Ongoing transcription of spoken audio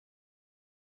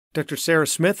Dr. Sarah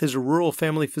Smith is a rural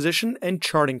family physician and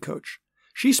charting coach.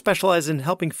 She specializes in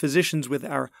helping physicians with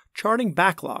our charting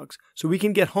backlogs so we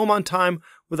can get home on time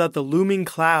without the looming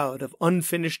cloud of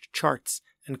unfinished charts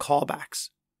and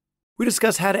callbacks. We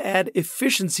discuss how to add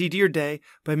efficiency to your day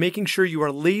by making sure you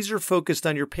are laser focused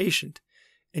on your patient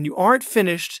and you aren't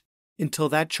finished until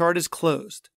that chart is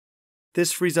closed.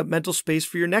 This frees up mental space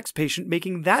for your next patient,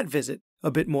 making that visit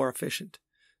a bit more efficient.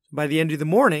 By the end of the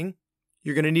morning,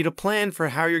 you're going to need a plan for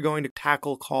how you're going to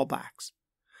tackle callbacks.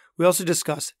 We also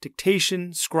discuss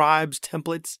dictation, scribes,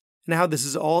 templates, and how this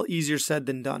is all easier said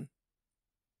than done.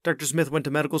 Dr. Smith went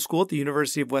to medical school at the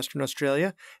University of Western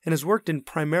Australia and has worked in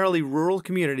primarily rural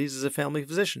communities as a family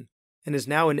physician and is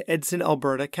now in Edson,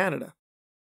 Alberta, Canada.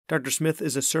 Dr. Smith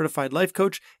is a certified life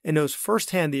coach and knows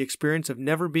firsthand the experience of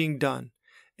never being done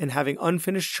and having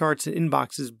unfinished charts and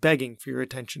inboxes begging for your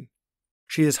attention.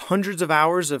 She has hundreds of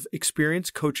hours of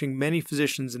experience coaching many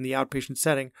physicians in the outpatient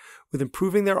setting with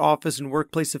improving their office and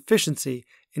workplace efficiency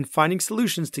and finding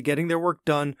solutions to getting their work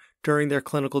done during their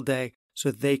clinical day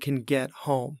so they can get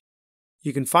home.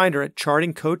 You can find her at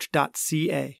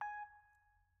chartingcoach.ca.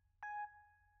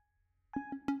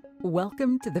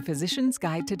 Welcome to the Physician's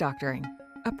Guide to Doctoring,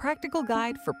 a practical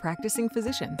guide for practicing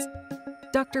physicians.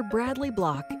 Dr. Bradley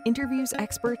Block interviews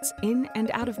experts in and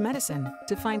out of medicine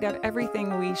to find out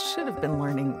everything we should have been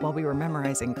learning while we were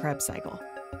memorizing Krebs cycle.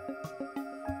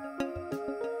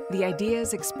 The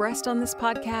ideas expressed on this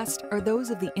podcast are those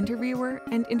of the interviewer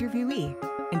and interviewee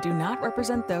and do not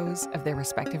represent those of their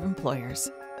respective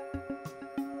employers.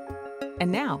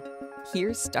 And now,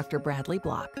 here's Dr. Bradley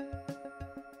Block.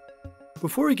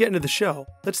 Before we get into the show,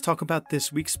 let's talk about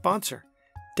this week's sponsor,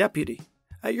 Deputy.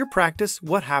 At your practice,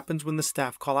 what happens when the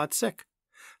staff call out sick?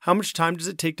 How much time does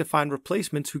it take to find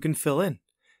replacements who can fill in?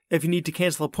 If you need to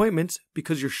cancel appointments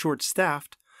because you're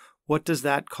short-staffed, what does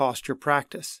that cost your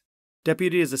practice?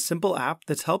 Deputy is a simple app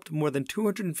that's helped more than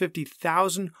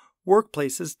 250,000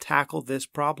 workplaces tackle this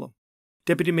problem.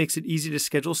 Deputy makes it easy to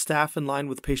schedule staff in line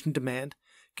with patient demand,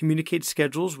 communicate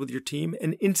schedules with your team,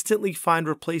 and instantly find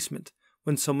replacement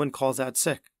when someone calls out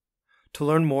sick. To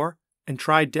learn more and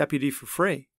try Deputy for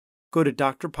free, go to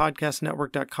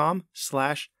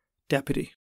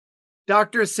drpodcastnetwork.com/deputy.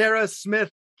 Dr. Sarah Smith,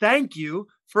 thank you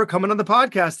for coming on the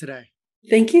podcast today.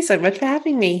 Thank you so much for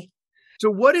having me. So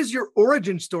what is your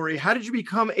origin story? How did you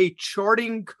become a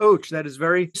charting coach? That is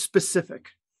very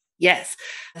specific. Yes.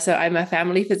 So I'm a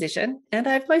family physician and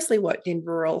I've mostly worked in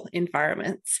rural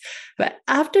environments. But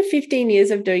after 15 years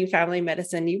of doing family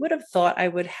medicine, you would have thought I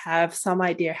would have some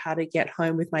idea how to get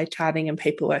home with my charting and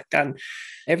paperwork done.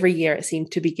 Every year it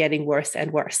seemed to be getting worse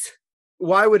and worse.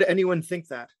 Why would anyone think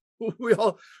that? We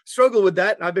all struggle with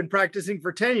that. I've been practicing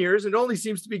for 10 years and it only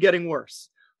seems to be getting worse.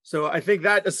 So I think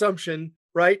that assumption,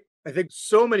 right? I think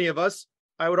so many of us,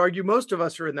 I would argue most of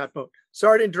us are in that boat.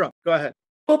 Sorry to interrupt. Go ahead.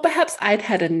 Well, perhaps I'd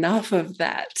had enough of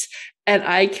that. And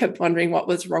I kept wondering what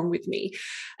was wrong with me.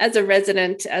 As a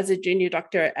resident, as a junior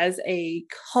doctor, as a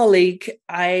colleague,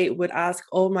 I would ask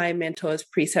all my mentors,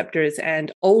 preceptors,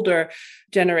 and older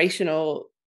generational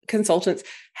consultants,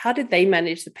 how did they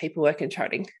manage the paperwork and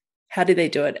charting? How did they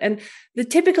do it? And the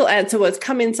typical answer was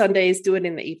come in Sundays, do it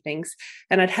in the evenings.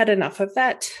 And I'd had enough of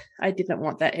that. I didn't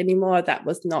want that anymore. That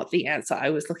was not the answer I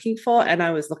was looking for. And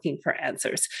I was looking for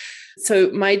answers. So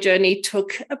my journey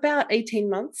took about 18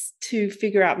 months to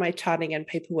figure out my charting and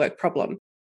paperwork problem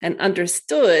and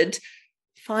understood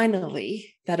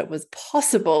finally that it was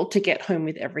possible to get home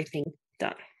with everything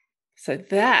done. So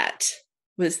that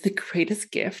was the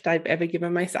greatest gift I've ever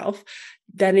given myself.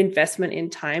 That investment in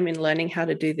time in learning how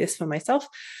to do this for myself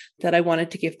that I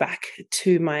wanted to give back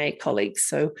to my colleagues.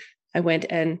 So I went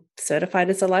and certified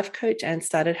as a life coach and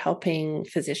started helping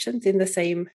physicians in the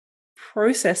same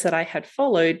process that I had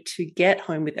followed to get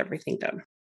home with everything done.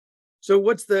 So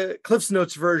what's the Cliff's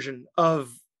Notes version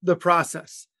of the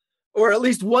process? Or at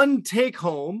least one take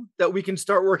home that we can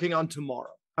start working on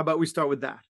tomorrow? How about we start with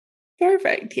that?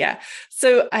 Perfect. Yeah.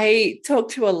 So I talk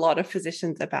to a lot of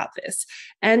physicians about this.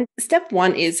 And step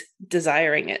one is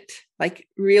desiring it, like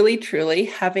really, truly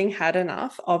having had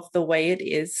enough of the way it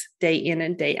is day in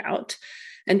and day out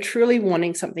and truly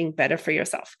wanting something better for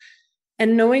yourself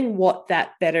and knowing what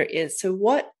that better is. So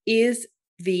what is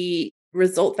the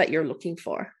result that you're looking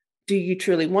for? Do you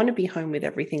truly want to be home with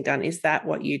everything done? Is that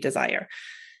what you desire?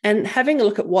 And having a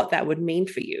look at what that would mean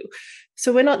for you.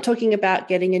 So we're not talking about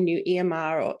getting a new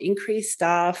EMR or increased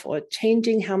staff or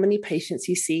changing how many patients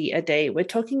you see a day. We're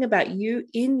talking about you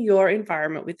in your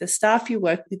environment with the staff you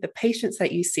work with, the patients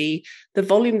that you see, the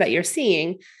volume that you're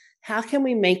seeing. How can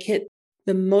we make it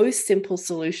the most simple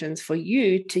solutions for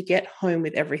you to get home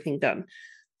with everything done?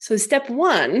 So step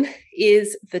one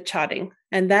is the charting.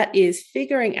 And that is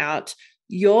figuring out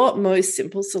your most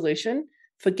simple solution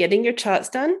for getting your charts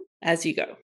done as you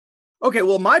go. Okay,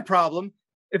 well, my problem,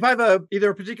 if I have either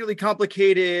a particularly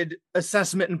complicated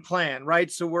assessment and plan,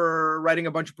 right? So we're writing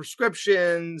a bunch of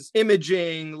prescriptions,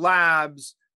 imaging,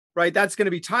 labs, right? That's going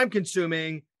to be time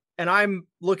consuming. And I'm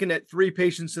looking at 3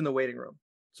 patients in the waiting room.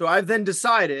 So I've then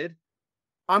decided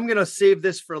I'm going to save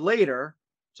this for later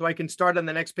so I can start on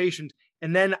the next patient.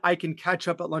 And then I can catch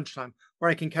up at lunchtime, or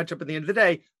I can catch up at the end of the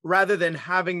day, rather than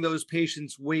having those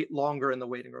patients wait longer in the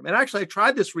waiting room. And actually, I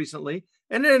tried this recently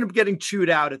and ended up getting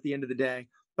chewed out at the end of the day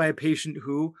by a patient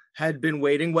who had been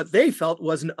waiting what they felt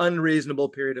was an unreasonable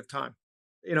period of time.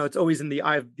 It's always in the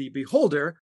eye of the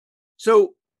beholder.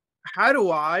 So how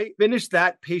do I finish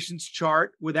that patient's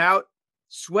chart without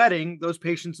sweating those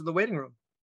patients in the waiting room?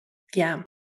 Yeah.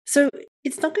 So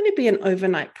it's not going to be an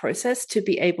overnight process to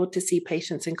be able to see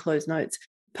patients and close notes.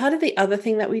 Part of the other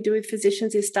thing that we do with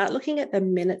physicians is start looking at the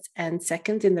minutes and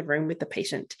seconds in the room with the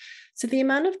patient. So the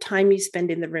amount of time you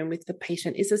spend in the room with the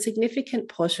patient is a significant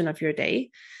portion of your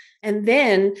day. And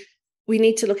then we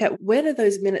need to look at, where do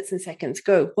those minutes and seconds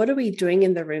go? What are we doing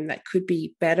in the room that could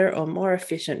be better or more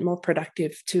efficient, more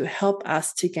productive to help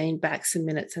us to gain back some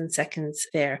minutes and seconds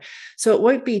there? So it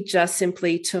won't be just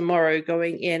simply tomorrow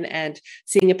going in and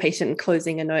seeing a patient and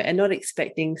closing a note and not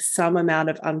expecting some amount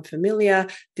of unfamiliar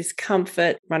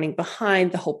discomfort, running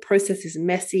behind. The whole process is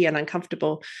messy and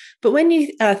uncomfortable. But when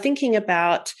you are thinking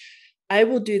about, I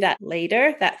will do that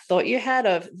later, that thought you had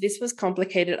of, this was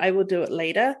complicated, I will do it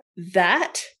later,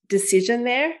 that decision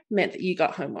there meant that you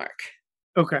got homework.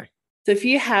 Okay. So if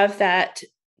you have that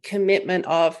commitment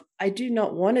of, I do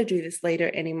not want to do this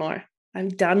later anymore, I'm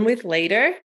done with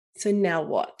later, so now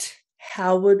what?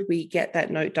 How would we get that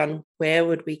note done? Where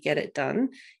would we get it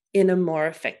done in a more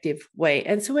effective way?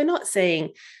 And so we're not saying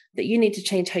that you need to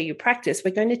change how you practice.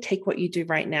 We're going to take what you do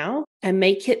right now and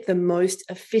make it the most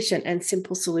efficient and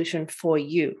simple solution for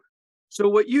you. So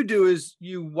what you do is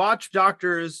you watch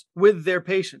doctors with their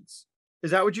patients.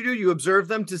 Is that what you do? You observe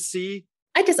them to see?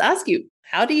 I just ask you,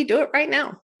 how do you do it right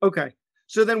now? Okay.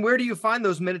 So then where do you find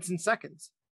those minutes and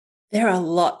seconds? There are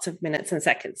lots of minutes and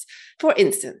seconds. For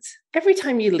instance, every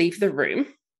time you leave the room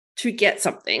to get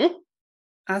something,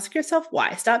 ask yourself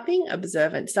why. Start being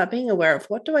observant. Start being aware of,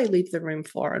 what do I leave the room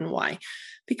for and why?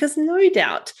 Because no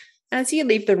doubt, as you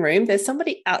leave the room, there's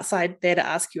somebody outside there to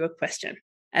ask you a question.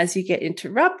 As you get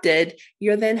interrupted,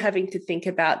 you're then having to think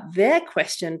about their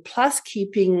question, plus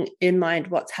keeping in mind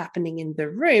what's happening in the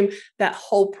room. That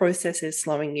whole process is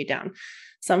slowing you down.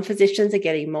 Some physicians are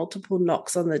getting multiple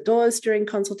knocks on the doors during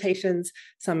consultations.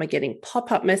 Some are getting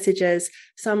pop-up messages.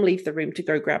 Some leave the room to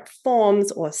go grab forms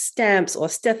or stamps or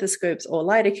stethoscopes or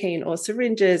lidocaine or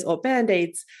syringes or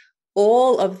Band-Aids.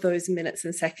 All of those minutes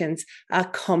and seconds are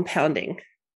compounding.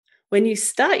 When you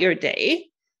start your day,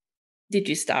 did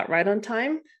you start right on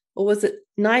time? Or was it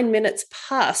 9 minutes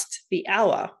past the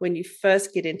hour when you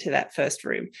first get into that first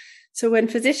room? So when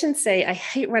physicians say, I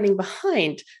hate running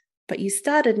behind, but you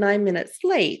started 9 minutes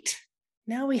late,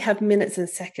 now we have minutes and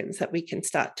seconds that we can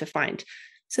start to find.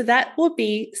 So that will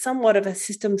be somewhat of a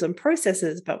systems and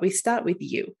processes, but we start with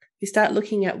you. We start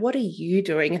looking at, what are you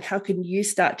doing and how can you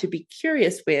start to be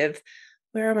curious with,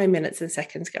 where are my minutes and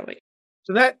seconds going?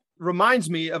 So that reminds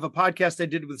me of a podcast I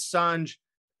did with Sanj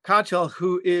Kachel,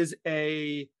 who is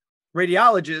a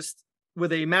radiologist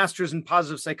with a master's in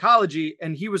positive psychology,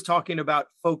 and he was talking about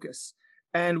focus.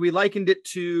 And we likened it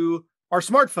to our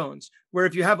smartphones, where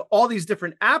if you have all these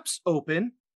different apps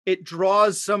open, it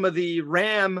draws some of the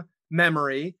RAM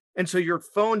memory, and so your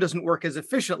phone doesn't work as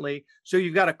efficiently. So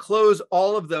you've got to close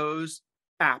all of those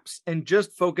apps and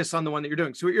just focus on the one that you're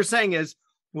doing. So what you're saying is,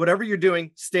 whatever you're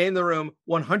doing, stay in the room,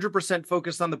 100%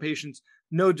 focused on the patients,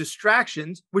 no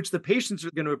distractions, which the patients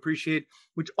are going to appreciate,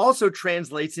 which also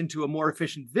translates into a more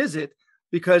efficient visit,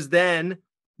 because then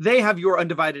they have your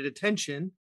undivided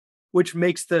attention, which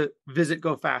makes the visit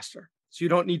go faster. So you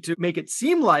don't need to make it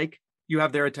seem like you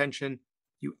have their attention.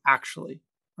 You actually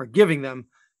are giving them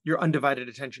your undivided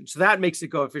attention. So that makes it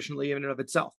go efficiently in and of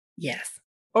itself. Yes.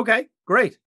 Okay,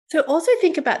 great. So also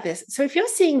think about this. So if you're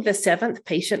seeing the 7th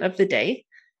patient of the day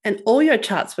and all your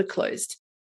charts were closed,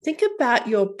 think about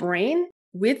your brain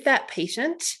with that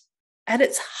patient at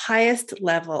its highest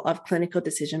level of clinical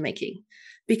decision-making,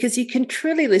 because you can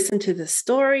truly listen to the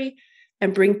story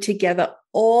and bring together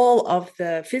all of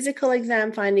the physical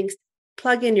exam findings,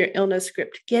 plug in your illness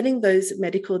script, getting those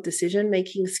medical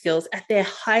decision-making skills at their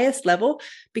highest level,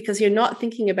 because you're not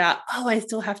thinking about, oh, I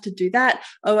still have to do that.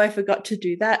 Oh, I forgot to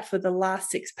do that for the last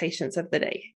 6 patients of the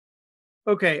day.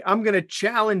 Okay, I'm going to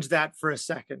challenge that for a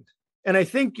second. And I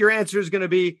think your answer is going to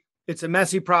be, it's a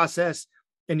messy process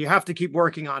and you have to keep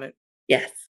working on it. Yes.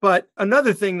 But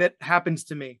another thing that happens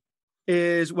to me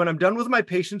is when I'm done with my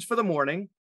patients for the morning,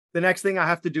 the next thing I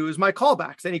have to do is my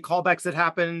callbacks, any callbacks that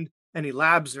happened, any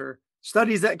labs or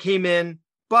studies that came in.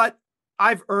 But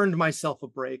I've earned myself a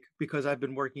break because I've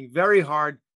been working very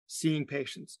hard seeing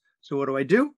patients. So what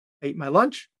do? I eat my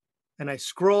lunch and I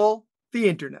scroll the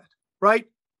internet, right?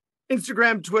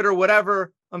 Instagram, Twitter,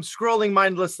 whatever. I'm scrolling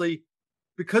mindlessly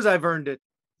because I've earned it.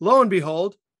 Lo and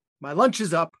behold, my lunch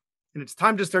is up and it's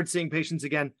time to start seeing patients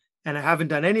again. And I haven't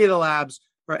done any of the labs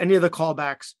or any of the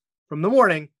callbacks from the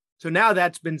morning. So now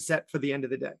that's been set for the end of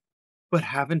the day. But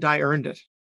haven't I earned it?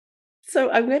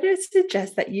 So I'm going to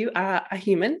suggest that you are a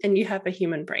human and you have a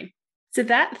human brain. So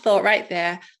that thought right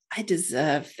there, I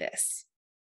deserve this.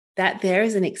 That there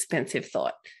is an expensive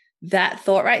thought. That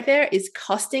thought right there is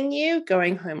costing you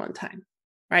going home on time,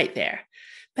 right there.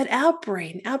 But our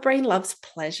brain loves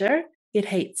pleasure. It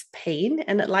hates pain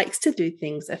and it likes to do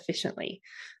things efficiently.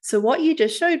 So what you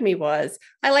just showed me was,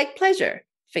 I like pleasure.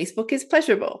 Facebook is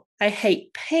pleasurable. I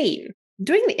hate pain.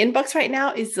 Doing the inbox right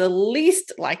now is the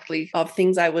least likely of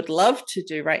things I would love to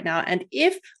do right now. And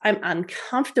if I'm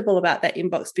uncomfortable about that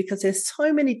inbox because there's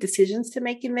so many decisions to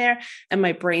make in there and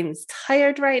my brain's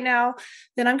tired right now,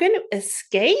 then I'm going to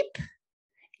escape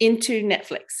into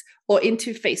Netflix or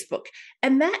into Facebook.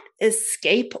 And that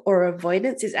escape or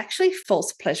avoidance is actually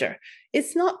false pleasure.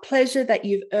 It's not pleasure that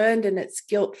you've earned and it's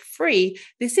guilt-free.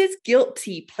 This is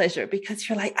guilty pleasure because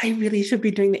you're like, I really should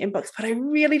be doing the inbox, but I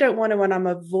really don't want to when I'm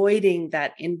avoiding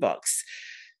that inbox.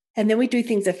 And then we do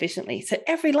things efficiently. So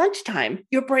every lunchtime,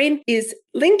 your brain is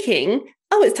linking,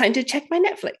 oh, it's time to check my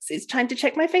Netflix. It's time to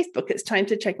check my Facebook. It's time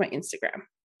to check my Instagram.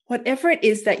 Whatever it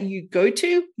is that you go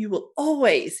to, you will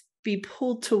always be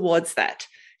pulled towards that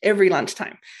every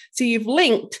lunchtime. So you've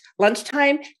linked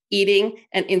lunchtime, eating,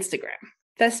 and Instagram.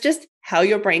 That's just how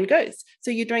your brain goes.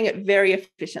 So you're doing it very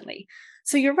efficiently.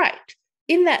 So you're right.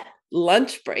 In that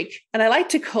lunch break, and I like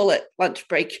to call it lunch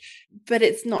break, but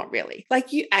it's not really.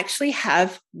 Like you actually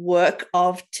have work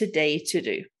of today to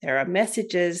do. There are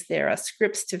messages, there are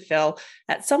scripts to fill.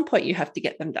 At some point, you have to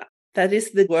get them done. That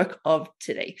is the work of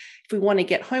today. If we want to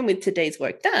get home with today's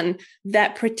work done,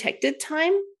 that protected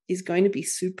time is going to be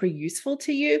super useful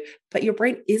to you, but your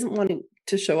brain isn't wanting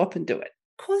to show up and do it.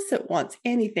 Of course it wants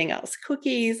anything else,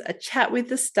 cookies, a chat with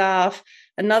the staff,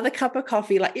 another cup of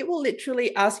coffee. Like it will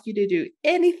literally ask you to do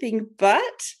anything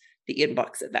but the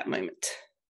inbox at that moment.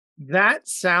 That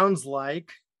sounds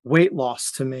like weight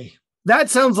loss to me.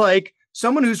 That sounds like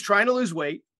someone who's trying to lose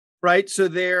weight, right? So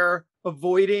they're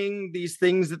avoiding these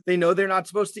things that they know they're not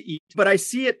supposed to eat. But I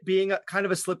see it being a kind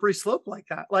of a slippery slope like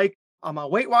that. Like I'm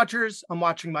on Weight Watchers, I'm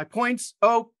watching my points.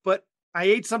 Oh, but I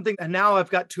ate something and now I've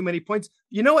got too many points.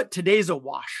 You know what? Today's a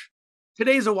wash.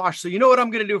 Today's a wash. So you know what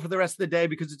I'm going to do for the rest of the day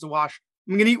because it's a wash?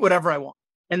 I'm going to eat whatever I want.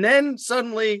 And then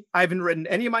suddenly I haven't written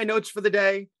any of my notes for the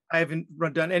day. I haven't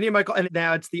done any of my, and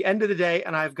now it's the end of the day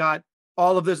and I've got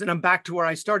all of those and I'm back to where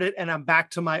I started and I'm back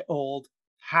to my old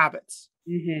habits,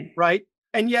 right?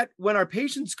 And yet when our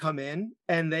patients come in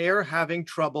and they are having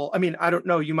trouble, I mean, I don't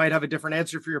know, you might have a different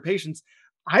answer for your patients.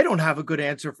 I don't have a good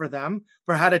answer for them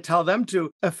for how to tell them to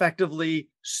effectively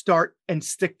start and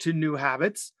stick to new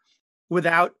habits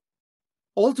without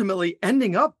ultimately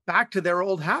ending up back to their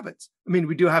old habits. I mean,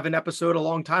 we do have an episode a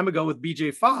long time ago with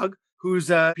BJ Fogg,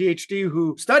 who's a PhD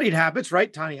who studied habits,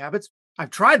 right? Tiny habits. I've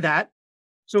tried that.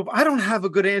 So if I don't have a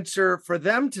good answer for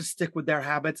them to stick with their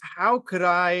habits, how could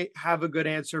I have a good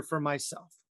answer for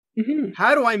myself?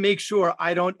 How do I make sure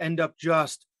I don't end up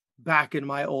just back in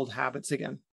my old habits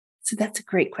again? So that's a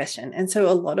great question. And so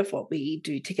a lot of what we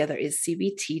do together is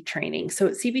CBT training. So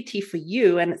it's CBT for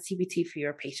you and it's CBT for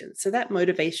your patients. So that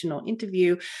motivational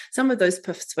interview, some of those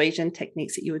persuasion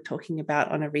techniques that you were talking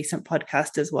about on a recent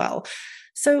podcast as well.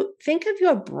 So think of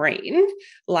your brain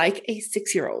like a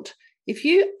 6-year-old. If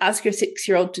you ask your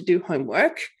 6-year-old to do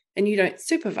homework and you don't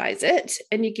supervise it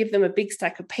and you give them a big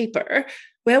stack of paper,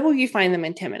 where will you find them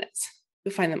in 10 minutes?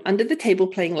 You'll find them under the table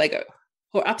playing Lego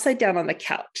or upside down on the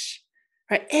couch.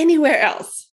 Right? Anywhere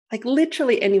else, like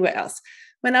literally anywhere else.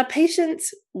 When our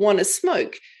patients want to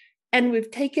smoke and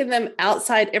we've taken them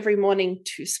outside every morning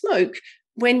to smoke,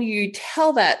 when you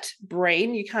tell that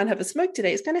brain you can't have a smoke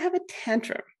today, it's going to have a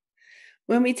tantrum.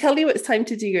 When we tell you it's time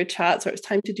to do your charts or it's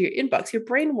time to do your inbox, your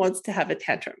brain wants to have a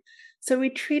tantrum. So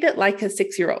we treat it like a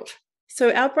 6-year-old.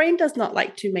 So our brain does not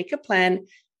like to make a plan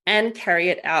and carry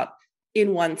it out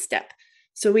in one step.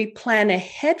 So we plan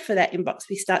ahead for that inbox.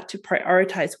 We start to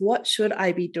prioritize what should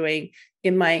I be doing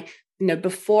in my,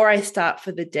 before I start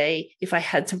for the day. If I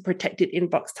had some protected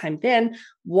inbox time, then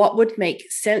what would make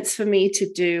sense for me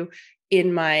to do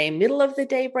in my middle of the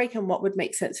day break and what would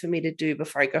make sense for me to do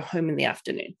before I go home in the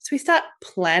afternoon. So we start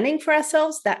planning for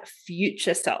ourselves that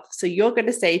future self. So you're going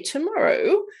to say,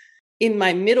 tomorrow in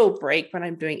my middle break when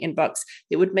I'm doing inbox,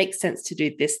 it would make sense to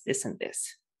do this, this, and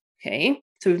this. Okay.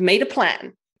 So we've made a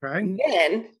plan. Right. And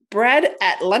then Brad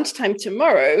at lunchtime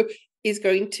tomorrow is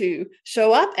going to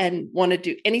show up and want to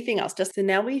do anything else. Just so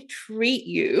now we treat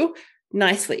you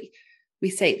nicely. We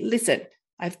say, listen,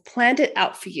 I've planned it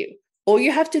out for you. All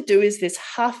you have to do is this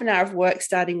half an hour of work,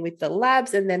 starting with the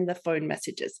labs and then the phone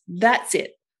messages. That's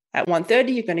it. At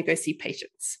 1:30, you're going to go see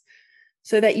patients.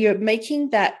 So that you're making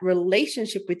that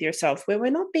relationship with yourself where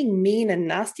we're not being mean and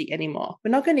nasty anymore.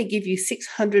 We're not going to give you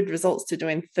 600 results to do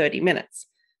in 30 minutes.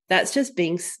 That's just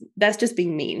being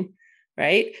mean,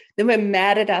 right? Then we're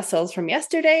mad at ourselves from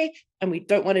yesterday and we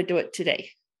don't want to do it today.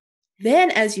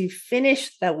 Then as you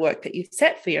finish the work that you've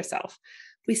set for yourself,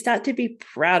 we start to be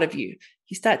proud of you.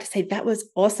 You start to say, that was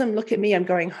awesome. Look at me. I'm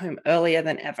going home earlier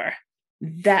than ever.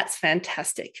 That's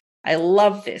fantastic. I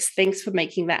love this. Thanks for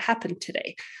making that happen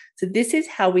today. So this is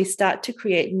how we start to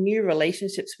create new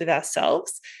relationships with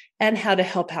ourselves and how to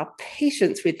help our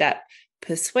patients with that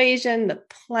persuasion, the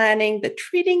planning, the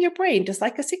treating your brain, just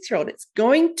like a 6-year-old. It's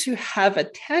going to have a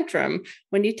tantrum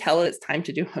when you tell it it's time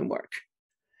to do homework.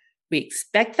 We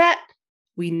expect that.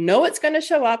 We know it's going to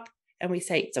show up and we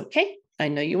say, it's okay. I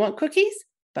know you want cookies,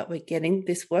 but we're getting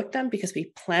this work done because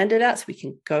we planned it out so we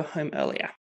can go home earlier.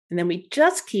 And then we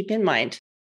just keep in mind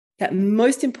that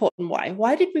most important why.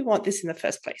 Why did we want this in the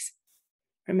first place?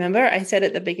 Remember, I said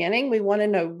at the beginning, we want to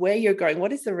know where you're going.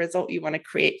 What is the result you want to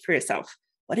create for yourself?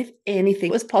 What if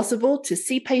anything was possible to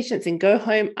see patients and go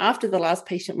home after the last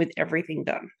patient with everything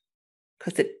done?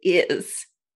 Because it is,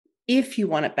 if you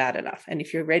want it bad enough and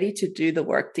if you're ready to do the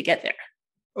work to get there.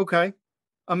 Okay.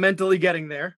 I'm mentally getting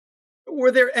there.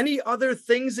 Were there any other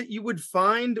things that you would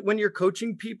find when you're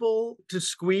coaching people to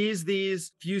squeeze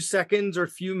these few seconds or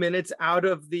few minutes out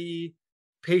of the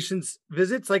patient's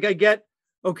visits? Like I get,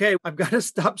 okay, I've got to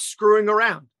stop screwing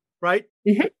around, right?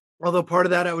 Mm-hmm. Although part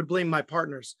of that, I would blame my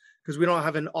partners because we don't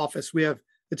have an office. We have,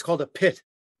 it's called a pit,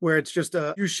 where it's just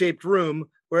a U-shaped room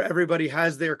where everybody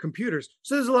has their computers.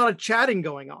 So there's a lot of chatting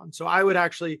going on. So I would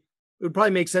actually, it would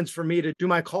probably make sense for me to do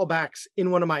my callbacks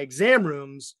in one of my exam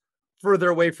rooms further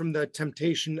away from the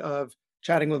temptation of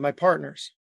chatting with my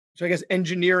partners. So I guess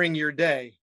engineering your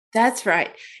day. That's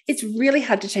right. It's really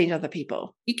hard to change other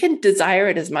people. You can desire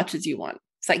it as much as you want.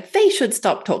 It's like, they should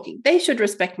stop talking. They should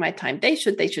respect my time. They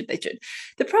should.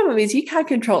 The problem is you can't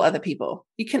control other people.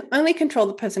 You can only control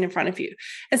the person in front of you.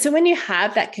 And so when you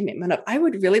have that commitment of, I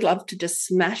would really love to just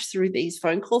smash through these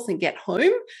phone calls and get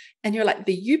home. And you're like,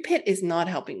 the U-Pit is not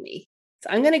helping me. So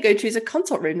I'm going to go choose a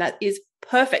consult room that is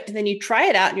perfect. And then you try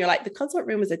it out and you're like, the consult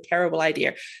room was a terrible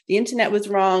idea. The internet was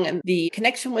wrong and the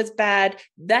connection was bad.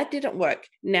 That didn't work.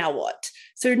 Now what?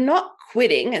 So not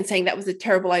quitting and saying that was a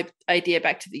terrible idea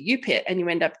back to the U-Pit and you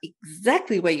end up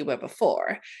exactly where you were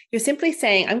before. You're simply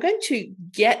saying, I'm going to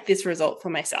get this result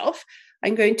for myself.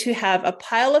 I'm going to have a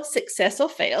pile of success or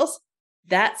fails.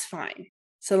 That's fine.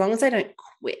 So long as I don't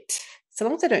quit. So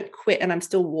long as I don't quit and I'm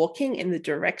still walking in the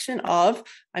direction of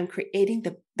I'm creating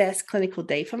the best clinical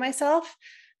day for myself,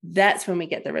 that's when we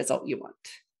get the result you want.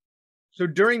 So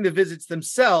during the visits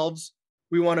themselves,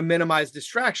 we want to minimize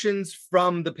distractions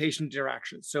from the patient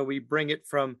interaction. So we bring it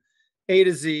from A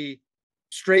to Z,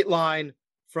 straight line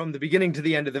from the beginning to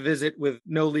the end of the visit with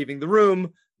no leaving the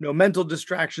room, no mental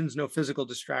distractions, no physical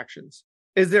distractions.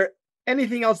 Is there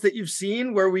anything else that you've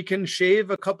seen where we can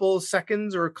shave a couple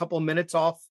seconds or a couple minutes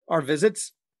off our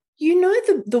visits? You know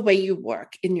the way you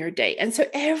work in your day. And so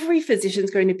every physician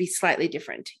is going to be slightly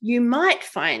different. You might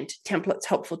find templates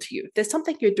helpful to you. If there's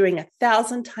something you're doing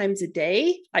 1,000 times a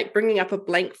day, like bringing up a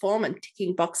blank form and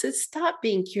ticking boxes, start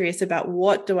being curious about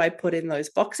what do I put in those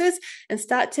boxes and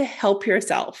start to help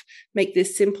yourself make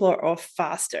this simpler or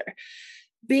faster.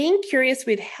 Being curious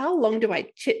with how long do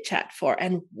I chit chat for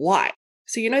and why?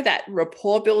 So you know that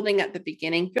rapport building at the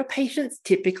beginning, your patients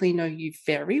typically know you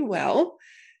very well.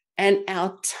 And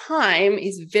our time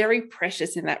is very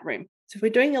precious in that room. So if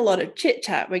we're doing a lot of chit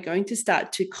chat, we're going to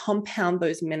start to compound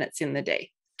those minutes in the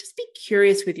day. Just be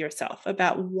curious with yourself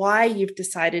about why you've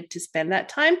decided to spend that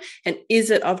time and is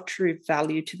it of true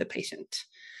value to the patient?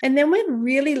 And then we're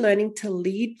really learning to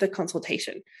lead the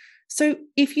consultation. So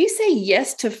if you say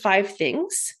yes to 5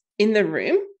 things in the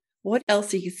room, what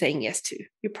else are you saying yes to?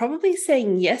 You're probably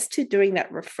saying yes to doing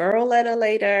that referral letter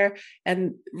later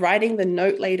and writing the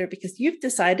note later because you've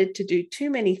decided to do too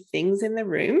many things in the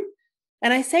room.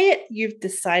 And I say it, you've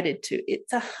decided to.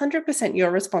 It's 100%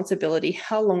 your responsibility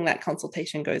how long that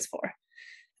consultation goes for.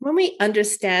 When we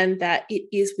understand that it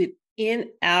is within in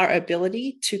our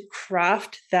ability to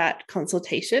craft that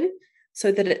consultation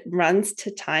so that it runs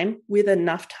to time with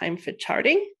enough time for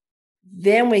charting,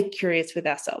 then we're curious with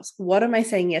ourselves. What am I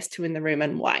saying yes to in the room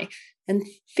and why? And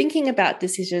thinking about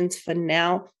decisions for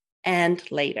now and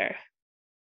later.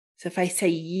 So if I say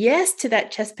yes to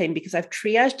that chest pain because I've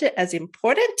triaged it as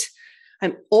important,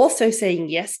 I'm also saying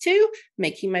yes to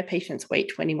making my patients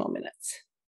wait 20 more minutes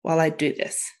while I do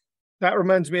this. That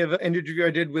reminds me of an interview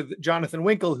I did with Jonathan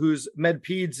Winkle, who's med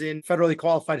peds in Federally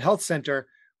Qualified Health Center,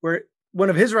 where one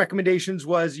of his recommendations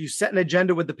was you set an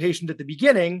agenda with the patient at the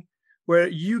beginning where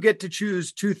you get to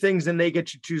choose two things and they get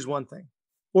to choose one thing,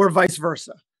 or vice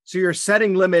versa. So you're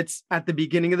setting limits at the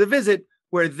beginning of the visit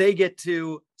where they get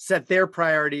to set their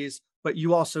priorities, but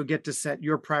you also get to set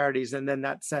your priorities. And then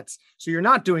that sets, so you're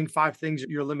not doing 5 things,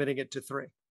 you're limiting it to 3.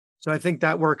 So I think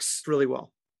that works really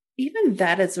well. Even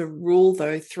that as a rule,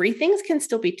 though, 3 things can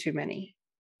still be too many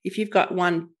if you've got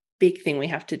one big thing we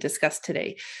have to discuss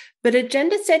today. But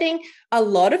agenda setting, a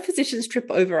lot of physicians trip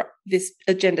over this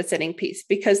agenda setting piece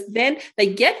because then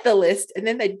they get the list and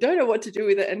then they don't know what to do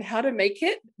with it and how to make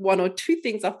it 1 or 2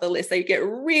 things off the list. They get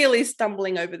really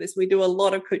stumbling over this. We do a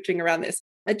lot of coaching around this.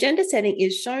 Agenda setting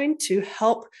is shown to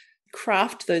help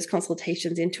craft those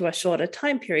consultations into a shorter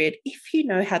time period if you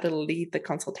know how to lead the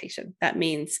consultation. That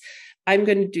means I'm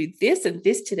going to do this and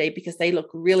this today because they look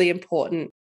really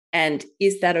important. And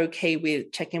is that okay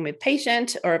with checking with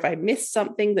patient? Or if I missed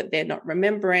something that they're not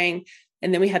remembering,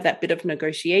 and then we have that bit of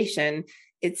negotiation,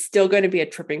 it's still going to be a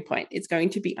tripping point. It's going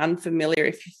to be unfamiliar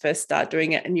if you first start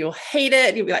doing it and you'll hate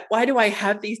it. You'll be like, why do I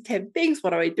have these 10 things?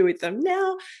 What do I do with them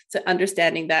now? So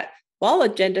understanding that while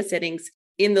agenda settings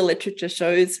in the literature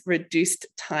shows reduced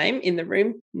time in the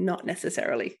room, not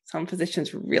necessarily. Some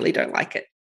physicians really don't like it.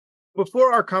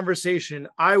 Before our conversation,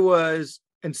 I was,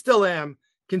 and still am,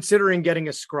 considering getting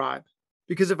a scribe,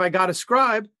 because if I got a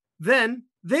scribe, then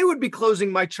they would be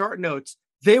closing my chart notes.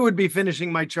 They would be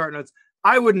finishing my chart notes.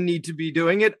 I wouldn't need to be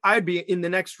doing it. I'd be in the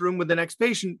next room with the next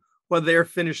patient while they're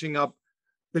finishing up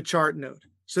the chart note.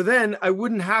 So then I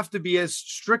wouldn't have to be as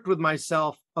strict with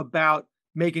myself about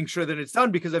making sure that it's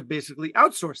done because I've basically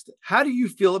outsourced it. How do you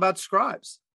feel about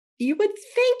scribes? You would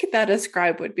think that a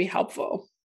scribe would be helpful,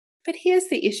 but here's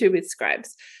the issue with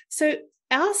scribes. So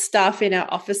our staff in our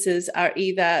offices are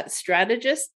either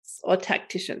strategists or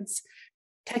tacticians.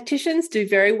 Tacticians do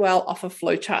very well off a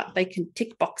flowchart. They can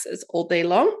tick boxes all day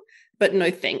long, but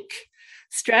no think.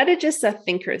 Strategists are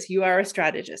thinkers. You are a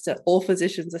strategist. All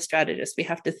physicians are strategists. We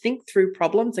have to think through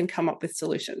problems and come up with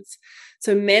solutions.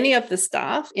 So many of the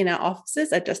staff in our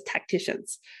offices are just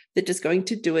tacticians. They're just going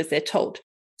to do as they're told.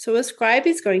 So a scribe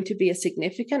is going to be a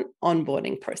significant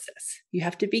onboarding process. You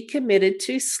have to be committed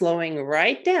to slowing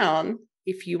right down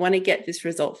if you want to get this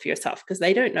result for yourself, because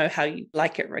they don't know how you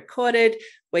like it recorded,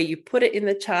 where you put it in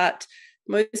the chart.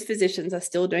 Most physicians are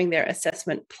still doing their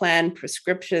assessment plan,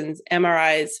 prescriptions,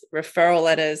 MRIs, referral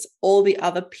letters, all the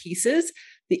other pieces.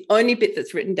 The only bit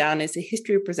that's written down is a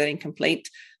history of presenting complaint,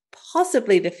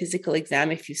 possibly the physical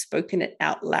exam if you've spoken it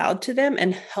out loud to them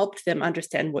and helped them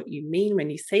understand what you mean when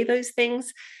you say those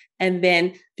things. And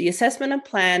then the assessment and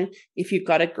plan, if you've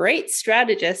got a great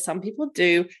strategist, some people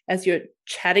do, as you're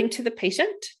chatting to the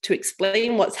patient to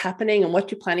explain what's happening and what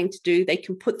you're planning to do, they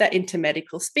can put that into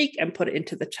medical speak and put it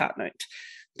into the chart note.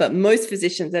 But most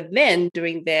physicians are then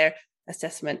doing their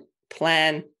assessment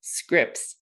plan,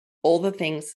 scripts, all the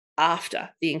things after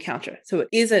the encounter. So it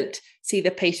isn't see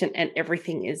the patient and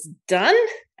everything is done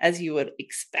as you would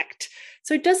expect.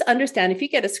 So just understand, if you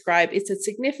get a scribe, it's a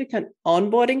significant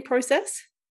onboarding process.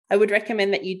 I would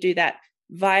recommend that you do that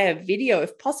via video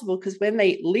if possible, because when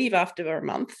they leave after a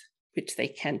month, which they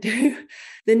can do,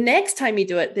 the next time you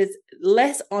do it, there's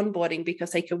less onboarding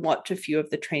because they can watch a few of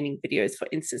the training videos, for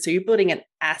instance. So you're building an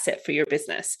asset for your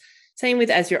business. Same with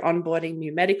as you're onboarding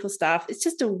new medical staff. It's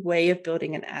just a way of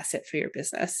building an asset for your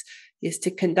business, is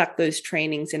to conduct those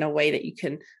trainings in a way that you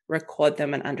can record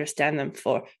them and understand them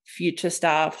for future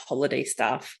staff, holiday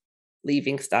staff,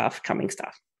 leaving staff, coming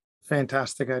staff.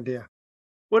 Fantastic idea.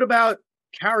 What about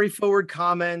carry forward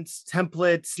comments,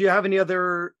 templates? Do you have any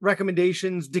other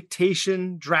recommendations?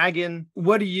 Dictation, Dragon?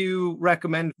 What do you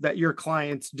recommend that your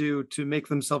clients do to make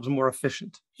themselves more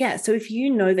efficient? Yeah. So if you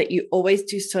know that you always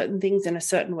do certain things in a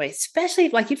certain way, especially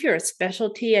like if you're a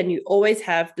specialty and you always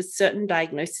have the certain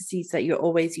diagnoses that you're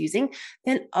always using,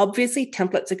 then obviously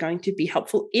templates are going to be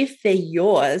helpful if they're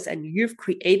yours and you've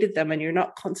created them and you're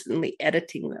not constantly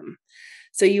editing them.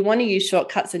 So you want to use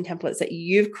shortcuts and templates that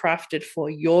you've crafted for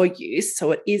your use.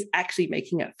 So it is actually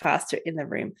making it faster in the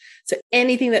room. So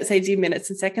anything that saves you minutes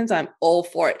and seconds, I'm all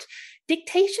for it.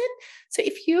 Dictation. So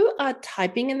if you are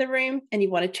typing in the room and you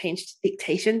want to change to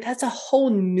dictation, that's a whole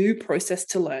new process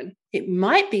to learn. It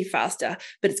might be faster,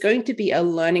 but it's going to be a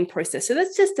learning process. So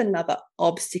that's just another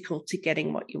obstacle to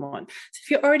getting what you want. So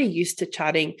if you're already used to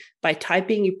charting by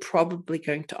typing, you're probably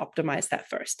going to optimize that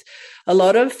first. A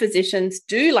lot of physicians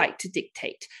do like to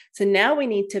dictate. So now we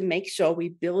need to make sure we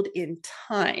build in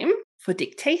time for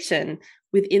dictation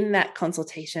within that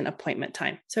consultation appointment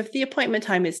time. So if the appointment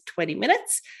time is 20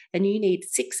 minutes and you need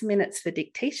 6 minutes for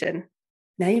dictation,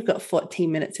 now you've got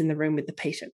 14 minutes in the room with the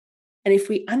patient. And if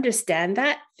we understand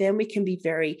that, then we can be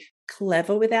very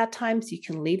clever with our time. So you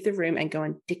can leave the room and go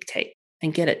and dictate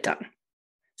and get it done.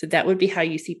 So that would be how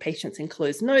you see patients in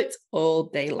closed notes all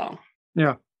day long.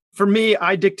 Yeah. For me,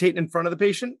 I dictate in front of the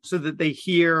patient so that they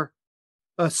hear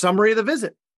a summary of the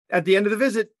visit. At the end of the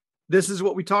visit, this is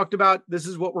what we talked about. This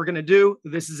is what we're going to do.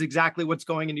 This is exactly what's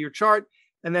going into your chart.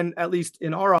 And then at least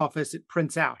in our office, it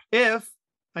prints out if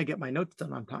I get my notes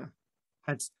done on time.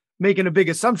 That's making a big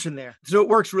assumption there. So it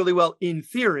works really well in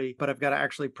theory, but I've got to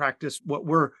actually practice what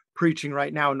we're preaching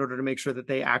right now in order to make sure that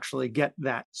they actually get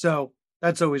that. So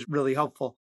that's always really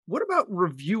helpful. What about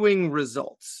reviewing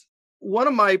results? One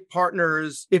of my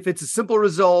partners, if it's a simple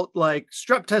result like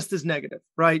strep test is negative,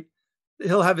 right?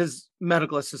 He'll have his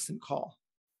medical assistant call.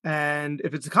 And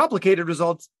if it's a complicated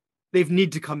result, they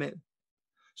need to come in.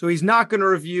 So he's not going to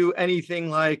review anything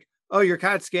like, oh, your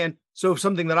CAT scan. So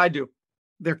something that I do,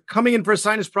 they're coming in for a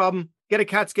sinus problem, get a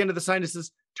CAT scan of the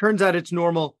sinuses. Turns out it's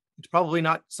normal. It's probably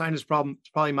not sinus problem. It's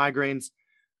probably migraines.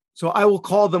 So I will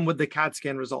call them with the CAT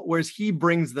scan result, whereas he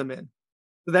brings them in.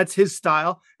 So that's his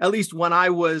style. At least when I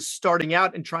was starting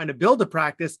out and trying to build a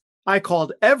practice, I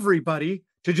called everybody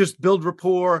to just build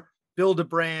rapport, build a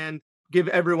brand, give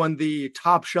everyone the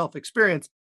top shelf experience.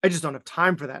 I just don't have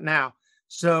time for that now.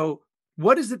 So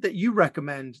what is it that you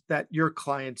recommend that your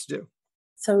clients do?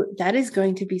 So that is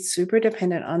going to be super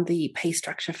dependent on the pay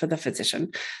structure for the physician.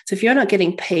 So if you're not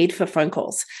getting paid for phone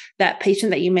calls, that patient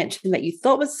that you mentioned that you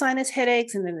thought was sinus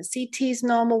headaches and then the CT is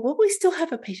normal, well, we still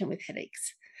have a patient with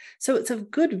headaches. So it's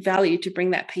of good value to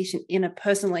bring that patient in a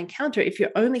personal encounter if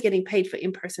you're only getting paid for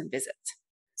in-person visits.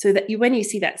 So that when you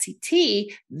see that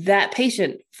CT, that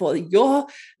patient for your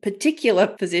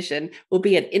particular physician will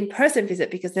be an in-person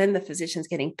visit because then the physician's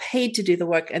getting paid to do the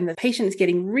work and the patient is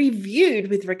getting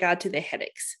reviewed with regard to their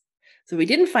headaches. So we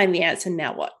didn't find the answer.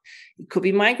 Now what? It could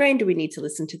be migraine. Do we need to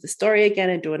listen to the story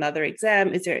again and do another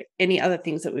exam? Is there any other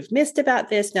things that we've missed about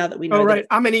this now that we know? Oh, right.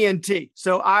 I'm an ENT,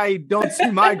 so I don't see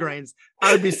migraines.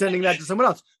 I would be sending that to someone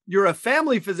else. You're a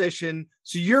family physician,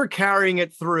 so you're carrying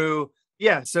it through.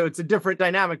 Yeah, so it's a different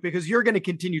dynamic because you're going to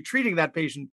continue treating that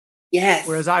patient. Yes.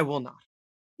 Whereas I will not.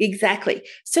 Exactly.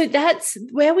 So that's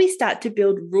where we start to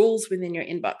build rules within your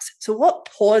inbox. So what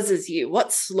pauses you?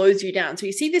 What slows you down? So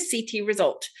you see the CT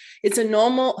result. It's a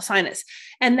normal sinus.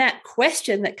 And that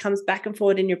question that comes back and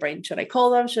forward in your brain, should I call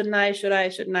them? Shouldn't I? Should I?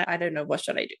 Shouldn't I? I don't know. What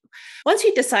should I do? Once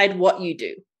you decide what you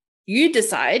do, you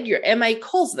decide, your MA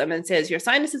calls them and says, your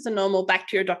sinuses are normal, back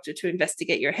to your doctor to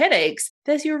investigate your headaches.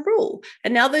 There's your rule.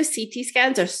 And now those CT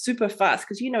scans are super fast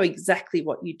because you know exactly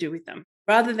what you do with them,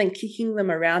 rather than kicking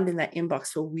them around in that inbox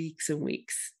for weeks and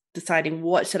weeks, deciding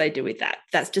what should I do with that?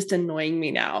 That's just annoying me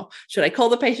now. Should I call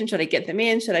the patient? Should I get them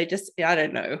in? Should I just, I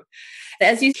don't know.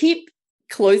 As you keep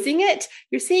closing it,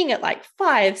 you're seeing it like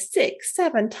 5, 6,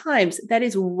 7 times. That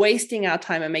is wasting our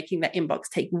time and making that inbox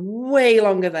take way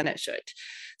longer than it should.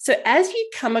 So as you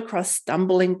come across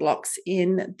stumbling blocks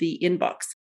in the inbox,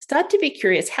 start to be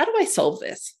curious, how do I solve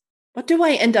this? What do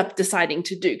I end up deciding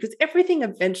to do? Because everything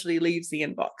eventually leaves the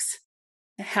inbox.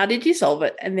 How did you solve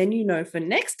it? And then you know for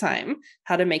next time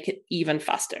how to make it even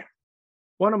faster.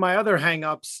 One of my other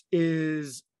hangups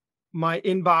is my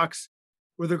inbox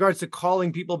with regards to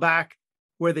calling people back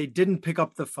where they didn't pick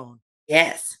up the phone.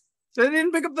 Yes. So they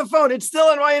didn't pick up the phone. It's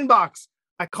still in my inbox.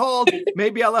 I called,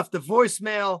 maybe I left a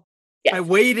voicemail. Yes. I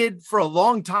waited for a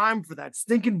long time for that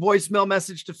stinking voicemail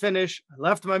message to finish. I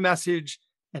left my message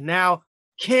and now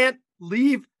can't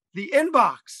leave the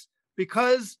inbox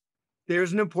because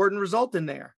there's an important result in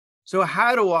there. So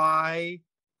how do I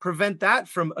prevent that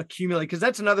from accumulating? Because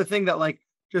that's another thing that like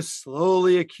just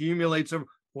slowly accumulates. So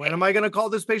when am I going to call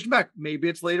this patient back? Maybe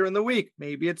it's later in the week.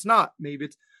 Maybe it's not. Maybe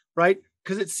it's right.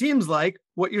 Because it seems like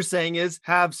what you're saying is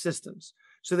have systems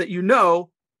so that you know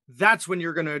that's when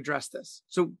you're going to address this.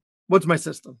 So what's my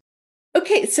system?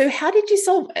 Okay, so how did you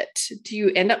solve it? Do you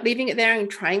end up leaving it there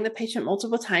and trying the patient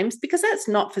multiple times? Because that's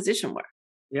not physician work.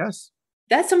 Yes.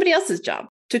 That's somebody else's job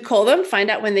to call them, find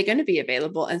out when they're going to be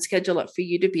available and schedule it for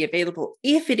you to be available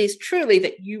if it is truly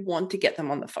that you want to get them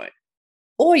on the phone.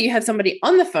 Or you have somebody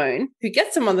on the phone who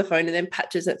gets them on the phone and then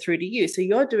patches it through to you. So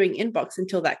you're doing inbox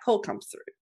until that call comes through.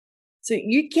 So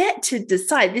you get to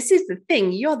decide. This is the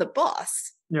thing. You're the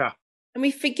boss. Yeah. And we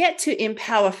forget to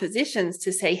empower physicians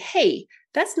to say, hey,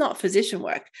 that's not physician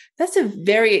work. That's a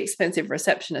very expensive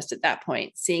receptionist at that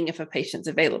point, seeing if a patient's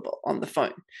available on the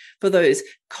phone for those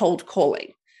cold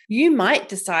calling. You might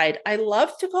decide, I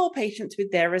love to call patients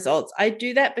with their results. I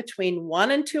do that between 1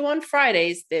 and 2 on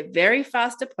Fridays. They're very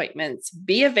fast appointments.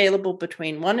 Be available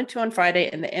between 1 and 2 on Friday,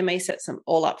 and the MA sets them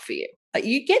all up for you.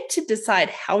 You get to decide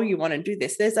how you want to do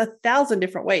this. There's 1,000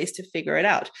 different ways to figure it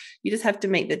out. You just have to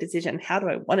make the decision. How do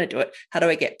I want to do it? How do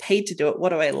I get paid to do it? What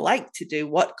do I like to do?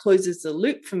 What closes the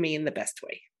loop for me in the best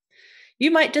way?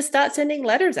 You might just start sending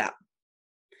letters out.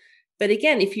 But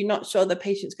again, if you're not sure the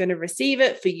patient's going to receive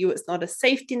it, for you, it's not a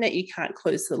safety net, you can't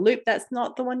close the loop, that's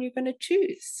not the one you're going to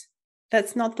choose.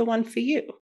 That's not the one for you.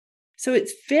 So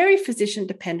it's very physician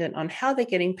dependent on how they're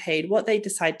getting paid, what they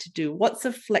decide to do, what's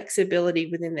the flexibility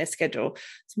within their schedule.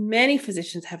 So many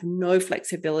physicians have no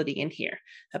flexibility in here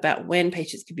about when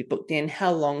patients can be booked in,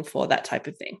 how long for, that type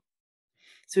of thing.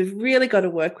 So we've really got to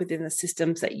work within the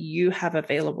systems that you have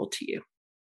available to you.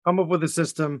 Come up with a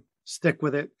system, stick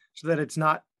with it so that it's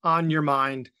not on your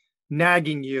mind,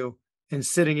 nagging you and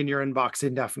sitting in your inbox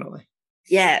indefinitely.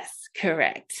 Yes,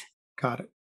 correct. Got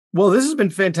it. Well, this has been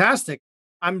fantastic.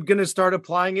 I'm going to start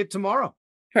applying it tomorrow.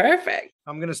 Perfect.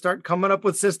 I'm going to start coming up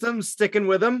with systems, sticking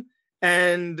with them,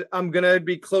 and I'm going to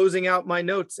be closing out my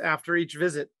notes after each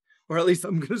visit, or at least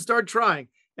I'm going to start trying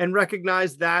and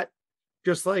recognize that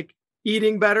just like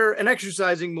eating better and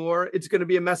exercising more, it's going to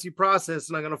be a messy process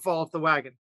and I'm going to fall off the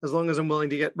wagon as long as I'm willing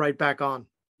to get right back on.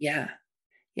 Yeah.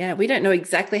 Yeah, we don't know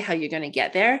exactly how you're going to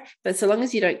get there, but so long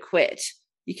as you don't quit,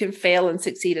 you can fail and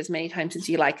succeed as many times as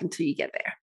you like until you get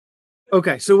there.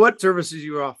 Okay, so what services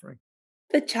you are offering?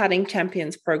 The Charting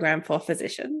Champions program for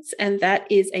physicians, and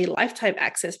that is a lifetime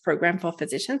access program for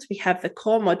physicians. We have the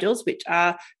core modules, which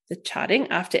are the charting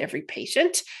after every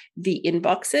patient, the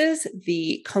inboxes,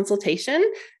 the consultation,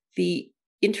 the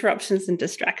interruptions and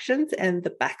distractions, and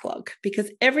the backlog, because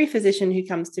every physician who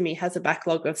comes to me has a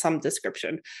backlog of some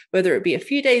description, whether it be a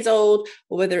few days old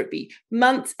or whether it be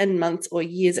months and months or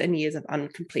years and years of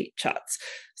incomplete charts.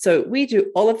 So we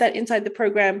do all of that inside the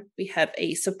program. We have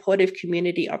a supportive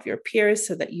community of your peers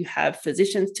so that you have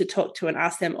physicians to talk to and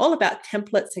ask them all about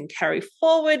templates and carry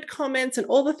forward comments and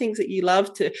all the things that you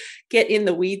love to get in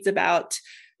the weeds about.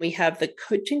 We have the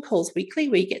coaching calls weekly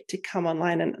where you get to come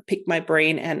online and pick my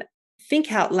brain and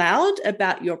think out loud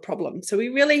about your problem. So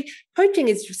coaching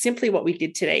is simply what we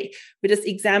did today. We're just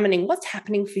examining what's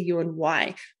happening for you and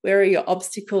why. Where are your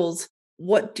obstacles?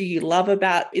 What do you love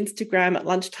about Instagram at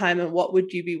lunchtime? And what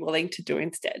would you be willing to do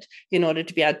instead in order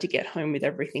to be able to get home with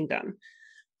everything done?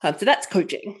 So that's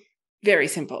coaching. Very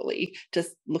simply,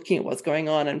 just looking at what's going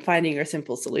on and finding your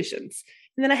simple solutions.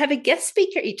 And then I have a guest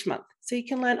speaker each month. So you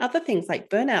can learn other things like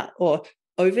burnout or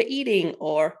overeating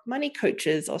or money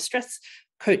coaches or stress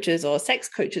coaches or sex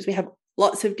coaches. We have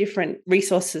lots of different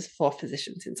resources for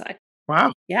physicians inside.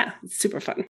 Wow. Yeah, it's super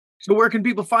fun. So where can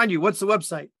people find you? What's the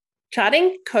website?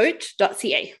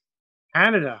 Chartingcoach.ca.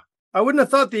 Canada. I wouldn't have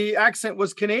thought the accent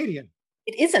was Canadian.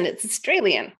 It isn't. It's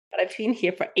Australian, but I've been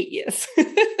here for 8 years.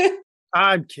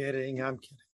 I'm kidding.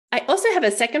 I also have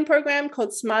a second program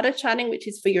called Smarter Charting, which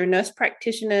is for your nurse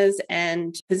practitioners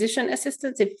and physician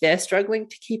assistants if they're struggling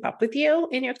to keep up with you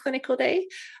in your clinical day.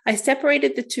 I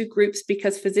separated the two groups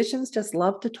because physicians just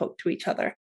love to talk to each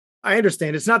other. I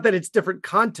understand. It's not that it's different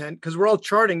content because we're all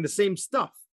charting the same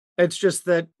stuff. It's just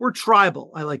that we're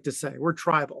tribal, I like to say. We're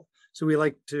tribal. So we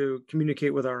like to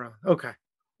communicate with our own. Okay.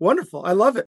 Wonderful. I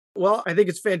love it. Well, I think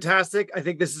it's fantastic. I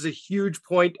think this is a huge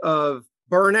point of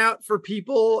burnout for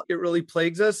people. It really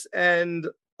plagues us. And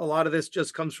a lot of this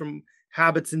just comes from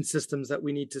habits and systems that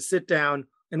we need to sit down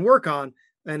and work on.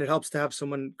 And it helps to have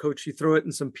someone coach you through it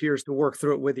and some peers to work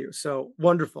through it with you. So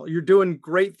wonderful. You're doing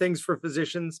great things for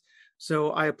physicians.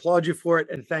 So I applaud you for it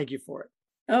and thank you for it.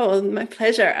 Oh, my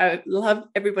pleasure. I love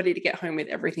everybody to get home with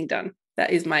everything done.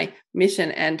 That is my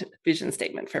mission and vision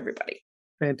statement for everybody.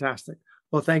 Fantastic.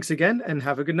 Well, thanks again and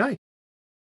have a good night.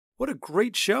 What a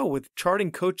great show with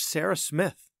charting coach Sarah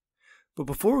Smith. But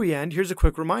before we end, here's a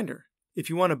quick reminder. If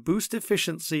you want to boost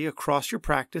efficiency across your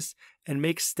practice and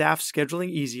make staff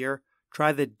scheduling easier,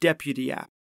 try the Deputy app.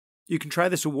 You can try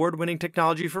this award-winning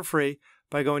technology for free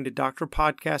by going to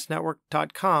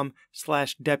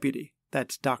drpodcastnetwork.com/deputy.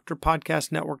 That's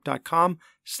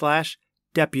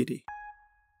drpodcastnetwork.com/deputy.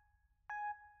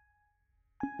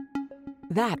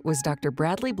 That was Dr.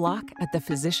 Bradley Block at the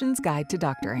Physician's Guide to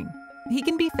Doctoring. He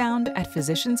can be found at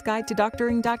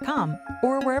physiciansguidetodoctoring.com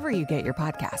or wherever you get your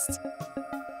podcasts.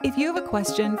 If you have a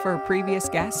question for a previous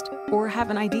guest or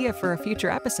have an idea for a future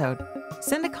episode,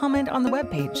 send a comment on the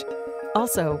webpage.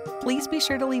 Also, please be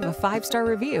sure to leave a 5-star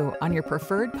review on your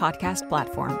preferred podcast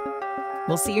platform.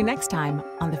 We'll see you next time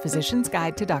on The Physician's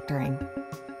Guide to Doctoring.